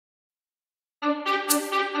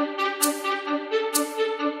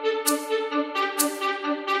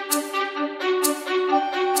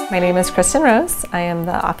My name is Kristen Rose. I am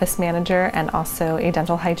the office manager and also a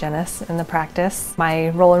dental hygienist in the practice. My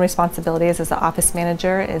role and responsibilities as the office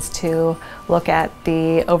manager is to look at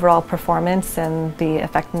the overall performance and the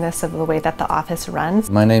effectiveness of the way that the office runs.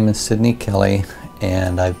 My name is Sidney Kelly,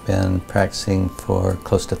 and I've been practicing for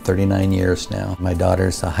close to 39 years now. My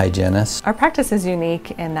daughter's a hygienist. Our practice is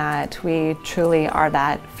unique in that we truly are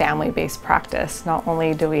that family-based practice. Not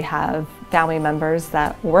only do we have family members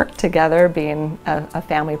that work together, being a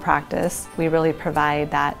family practice, we really provide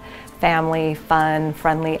that family, fun,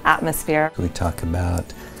 friendly atmosphere. We talk about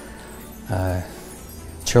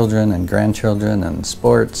children and grandchildren and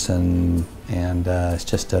sports, and it's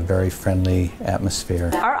just a very friendly atmosphere.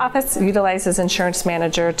 Our office utilizes Insurance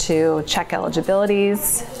Manager to check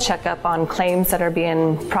eligibilities, check up on claims that are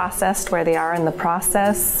being processed, where they are in the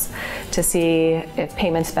process, to see if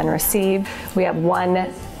payment's been received. We have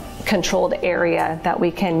one controlled area that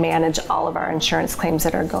we can manage all of our insurance claims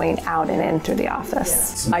that are going out and in through the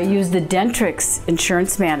office. I use the Dentrix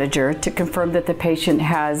Insurance Manager to confirm that the patient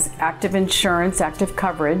has active insurance, active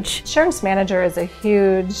coverage. Insurance Manager is a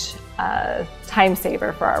huge time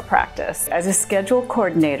saver for our practice. As a schedule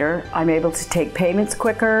coordinator, I'm able to take payments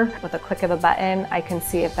quicker. With a click of a button, I can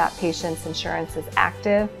see if that patient's insurance is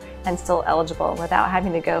active and still eligible without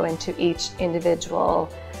having to go into each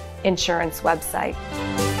individual insurance website.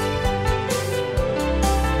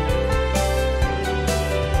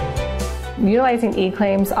 Utilizing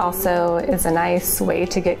eClaims also is a nice way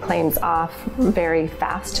to get claims off very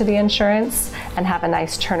fast to the insurance and have a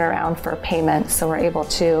nice turnaround for payment, so we're able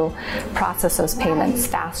to process those payments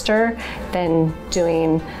faster than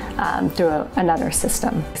doing through another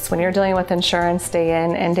system. So when you're dealing with insurance day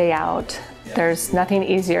in and day out, there's nothing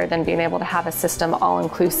easier than being able to have a system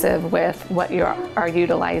all-inclusive with what you are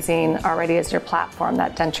utilizing already as your platform,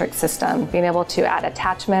 that Dentrix system. Being able to add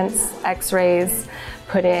attachments, x-rays,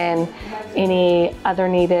 put in any other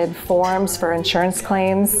needed forms for insurance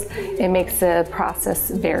claims, it makes the process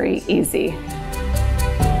very easy.